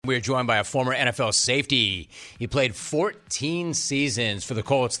we are joined by a former NFL safety. He played 14 seasons for the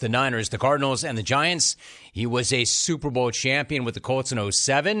Colts, the Niners, the Cardinals, and the Giants. He was a Super Bowl champion with the Colts in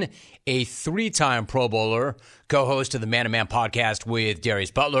 '07, a three-time Pro Bowler, co-host of the Man to Man podcast with Darius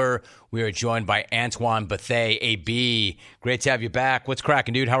Butler. We are joined by Antoine Bethea, AB. Great to have you back. What's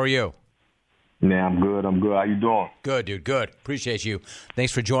cracking, dude? How are you? Man, I'm good. How you doing? Good, dude. Good. Appreciate you.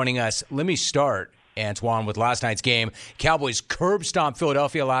 Thanks for joining us. Let me start, Antoine, with last night's game. Cowboys curb stomped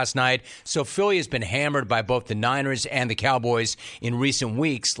Philadelphia last night, so Philly has been hammered by both the Niners and the Cowboys in recent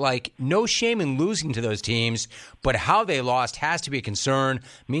weeks. Like, no shame in losing to those teams, but how they lost has to be a concern.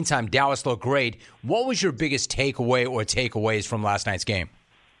 Meantime, Dallas looked great. What was your biggest takeaway or takeaways from last night's game?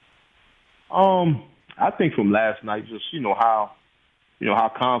 I think from last night, just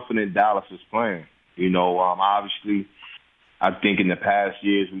how confident Dallas is playing. Obviously, I think in the past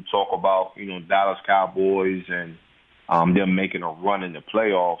years we talk about, Dallas Cowboys and them making a run in the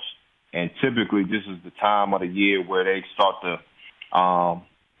playoffs. And typically this is the time of the year where they start to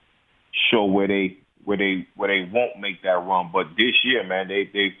show where they won't make that run. But this year, man,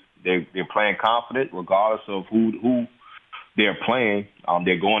 they're playing confident regardless of who they're playing.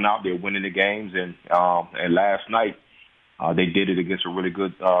 They're going out, they're winning the games, and last night they did it against a really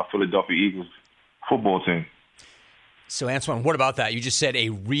good Philadelphia Eagles football team. So, Antoine, what about that? You just said a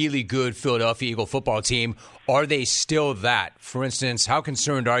really good Philadelphia Eagle football team. Are they still that? For instance, how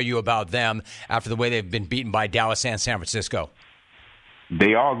concerned are you about them after the way they've been beaten by Dallas and San Francisco?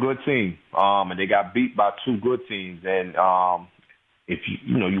 They are a good team, and they got beat by two good teams. And if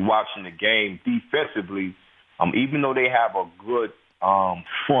you're watching the game defensively, even though they have a good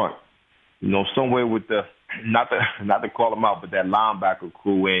front, somewhere with the not to call them out, but that linebacker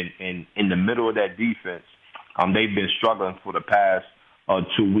crew in the middle of that defense. They've been struggling for the past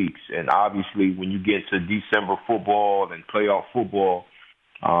 2 weeks. And obviously, when you get to December football and playoff football,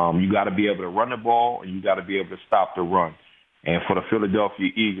 you got to be able to run the ball and you got to be able to stop the run. And for the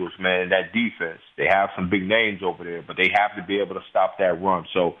Philadelphia Eagles, man, that defense, they have some big names over there, but they have to be able to stop that run.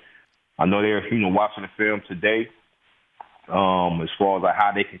 So I know they're watching the film today as far as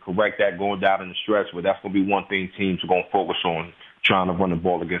how they can correct that going down in the stretch, but that's going to be one thing teams are going to focus on, trying to run the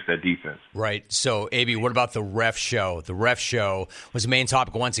ball against that defense. Right. So, AB, what about the ref show? The ref show was the main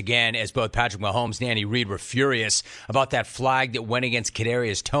topic once again, as both Patrick Mahomes and Andy Reid were furious about that flag that went against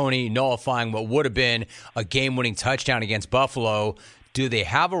Kadarius Toney, nullifying what would have been a game-winning touchdown against Buffalo. Do they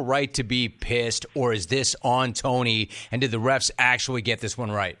have a right to be pissed, or is this on Toney? And did the refs actually get this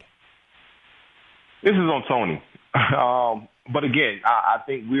one right? This is on Toney. But again, I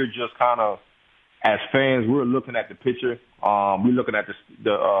think we're just kind of, as fans, we're looking at the picture. We're looking at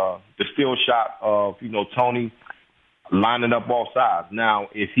the still shot of Toney lining up both sides. Now,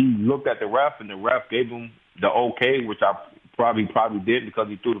 if he looked at the ref and the ref gave him the okay, which I probably did because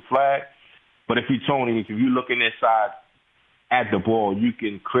he threw the flag. But if you're Toney, if you're looking inside at the ball, you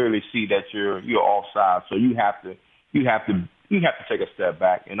can clearly see that you're offside. So you have to take a step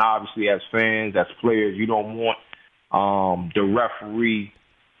back. And obviously, as fans, as players, you don't want the referee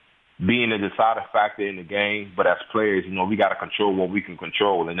being a deciding factor in the game, but as players, we got to control what we can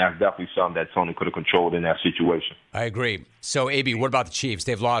control, and that's definitely something that Toney could have controlled in that situation. I agree. So, AB, what about the Chiefs?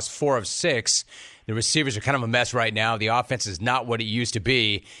 They've lost 4 of 6. The receivers are kind of a mess right now. The offense is not what it used to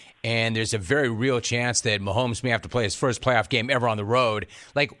be, and there's a very real chance that Mahomes may have to play his first playoff game ever on the road.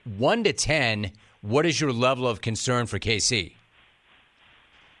 Like, 1 to 10, what is your level of concern for KC?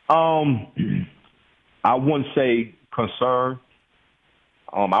 I wouldn't say concern.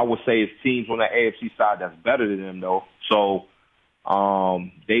 I would say it's teams on the AFC side that's better than them, though. So,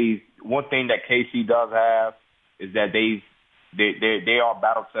 one thing that KC does have is that they are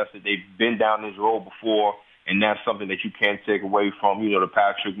battle tested. They've been down this road before, and that's something that you can't take away from. The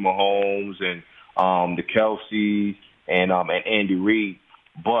Patrick Mahomes and the Kelce and Andy Reid.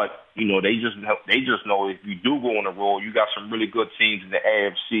 But they just know if you do go on the road, you got some really good teams in the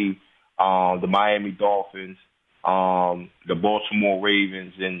AFC, the Miami Dolphins, the Baltimore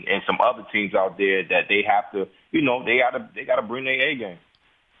Ravens, and some other teams out there that they have to, they got to bring their A game.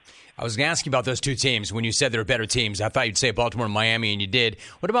 I was going to ask you about those two teams. When you said they're better teams, I thought you'd say Baltimore and Miami, and you did.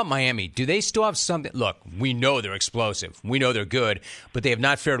 What about Miami? Do they still have something? Look, we know they're explosive. We know they're good, but they have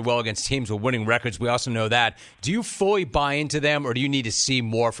not fared well against teams with winning records. We also know that. Do you fully buy into them, or do you need to see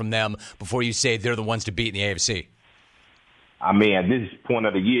more from them before you say they're the ones to beat in the AFC? I mean, at this point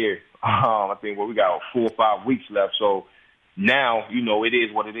of the year, I think we got 4 or 5 weeks left. So now, it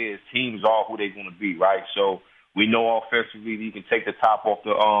is what it is. Teams are who they're going to be, right? So we know offensively you can take the top off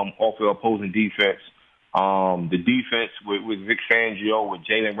the opposing defense. The defense with Vic Fangio, with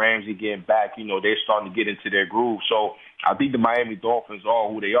Jalen Ramsey getting back, they're starting to get into their groove. So I think the Miami Dolphins are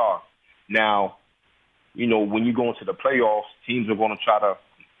who they are. Now, when you go into the playoffs, teams are going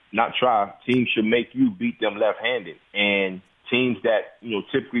to teams should make you beat them left-handed. And teams that,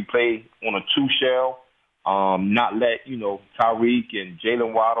 typically play on a two-shell, not let, Tyreek and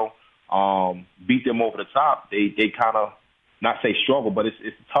Jalen Waddle beat them over the top, they kind of, not say struggle, but it's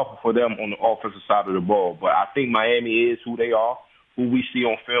tougher for them on the offensive side of the ball. But I think Miami is who they are, who we see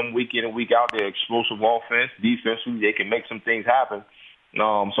on film week in and week out. They're explosive offense. Defensively, they can make some things happen.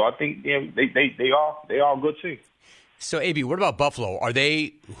 So I think they are a good team. So, AB, what about Buffalo? Are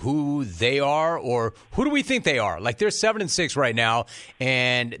they who they are, or who do we think they are? Like, they're 7-6 right now,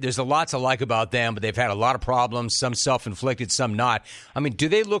 and there's a lot to like about them, but they've had a lot of problems, some self-inflicted, some not. I mean, do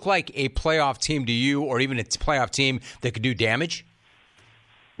they look like a playoff team to you, or even a playoff team that could do damage?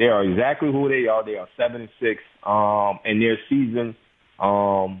 They are exactly who they are. They are 7-6, and their season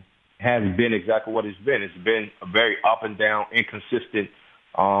has been exactly what it's been. It's been a very up and down, inconsistent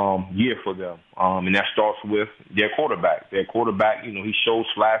year for them, and that starts with their quarterback. Their quarterback, he shows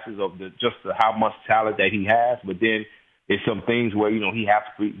flashes of how much talent that he has, but then there's some things where he has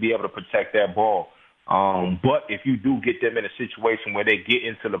to be able to protect that ball. But if you do get them in a situation where they get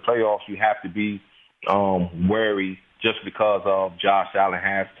into the playoffs, you have to be wary just because of Josh Allen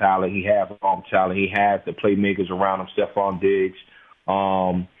has talent. He has arm talent. He has the playmakers around him, Stephon Diggs,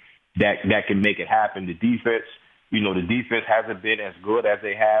 that can make it happen. The defense. The defense hasn't been as good as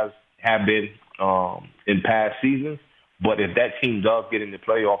they have been in past seasons. But if that team does get in the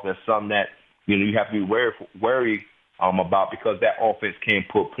playoffs, that's something that you have to be wary about, because that offense can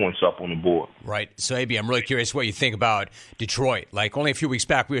put points up on the board. Right. So, AB, I'm really curious what you think about Detroit. Like, only a few weeks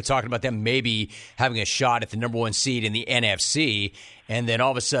back, we were talking about them maybe having a shot at the number one seed in the NFC, and then all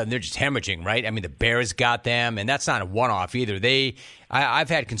of a sudden they're just hemorrhaging, right? I mean, the Bears got them, and that's not a one-off either. I've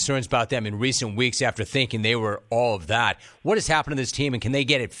had concerns about them in recent weeks after thinking they were all of that. What has happened to this team, and can they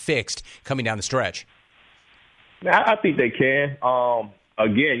get it fixed coming down the stretch? I think they can.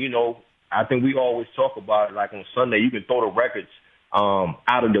 Again, I think we always talk about it, like on Sunday, you can throw the records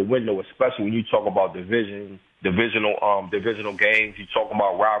out of the window, especially when you talk about divisional games. You talk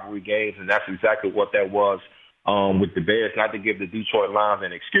about rivalry games, and that's exactly what that was with the Bears. Not to give the Detroit Lions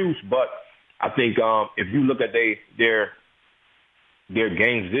an excuse, but I think if you look at their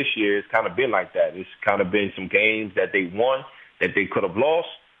games this year, it's kind of been like that. It's kind of been some games that they won that they could have lost,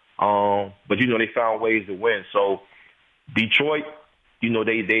 but they found ways to win. So Detroit,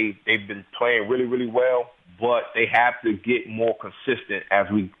 they've been playing really, really well, but they have to get more consistent as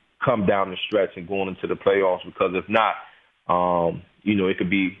we come down the stretch and going into the playoffs, because if not, it could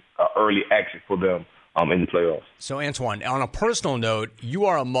be an early exit for them in the playoffs. So, Antoine, on a personal note, you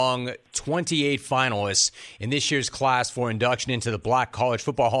are among 28 finalists in this year's class for induction into the Black College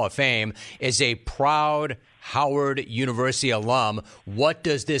Football Hall of Fame. As a proud Howard University alum, what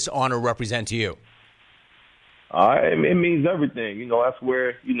does this honor represent to you? It means everything. That's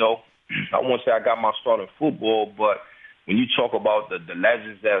where, I won't say I got my start in football, but when you talk about the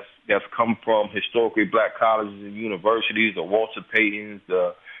legends that's come from historically black colleges and universities, the Walter Paytons,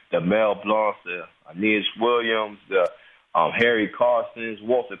 the Mel Blancs, the Aeneas Williams, the Harry Carsons,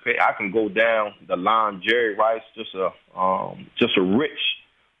 Walter Payton, I can go down the line, Jerry Rice, just a rich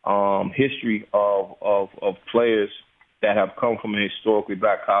history of players that have come from a historically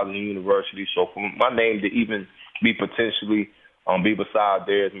black college and university. So for my name to even be potentially be beside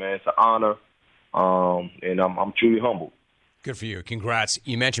theirs, man, it's an honor, and I'm truly humbled. Good for you. Congrats.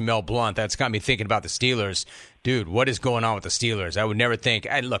 You mentioned Mel Blount. That's got me thinking about the Steelers. Dude, what is going on with the Steelers? I would never think.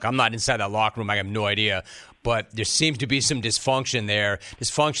 Look, I'm not inside that locker room. I have no idea. But there seems to be some dysfunction there,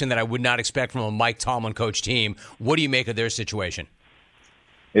 dysfunction that I would not expect from a Mike Tomlin coach team. What do you make of their situation?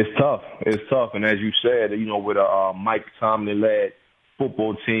 It's tough. It's tough. And as you said, with a Mike Tomlin-led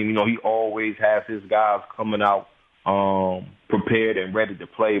football team, he always has his guys coming out prepared and ready to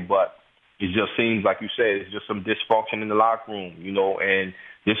play. But it just seems, like you said, it's just some dysfunction in the locker room, and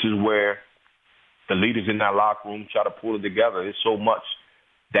this is where the leaders in that locker room try to pull it together. There's so much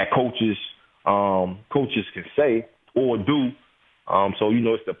that coaches can say or do. So,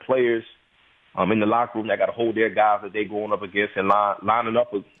 it's the players in the locker room that got to hold their guys that they're going up against and lining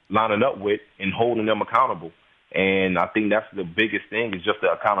up with and holding them accountable. And I think that's the biggest thing, is just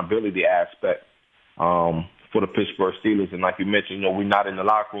the accountability aspect for the Pittsburgh Steelers. And like you mentioned, we're not in the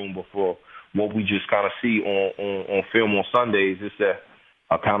locker room, but for what we just kind of see on film on Sundays, it's that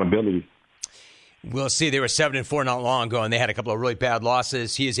accountability. We'll see. They were 7-4 not long ago, and they had a couple of really bad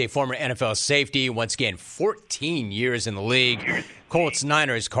losses. He is a former NFL safety. Once again, 14 years in the league. Colts,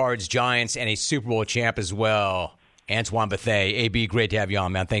 Niners, Cards, Giants, and a Super Bowl champ as well. Antoine Bethea. AB, great to have you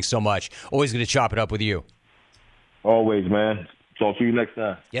on, man. Thanks so much. Always good to chop it up with you. Always, man. Talk to you next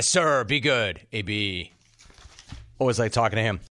time. Yes, sir. Be good, AB. Always like talking to him.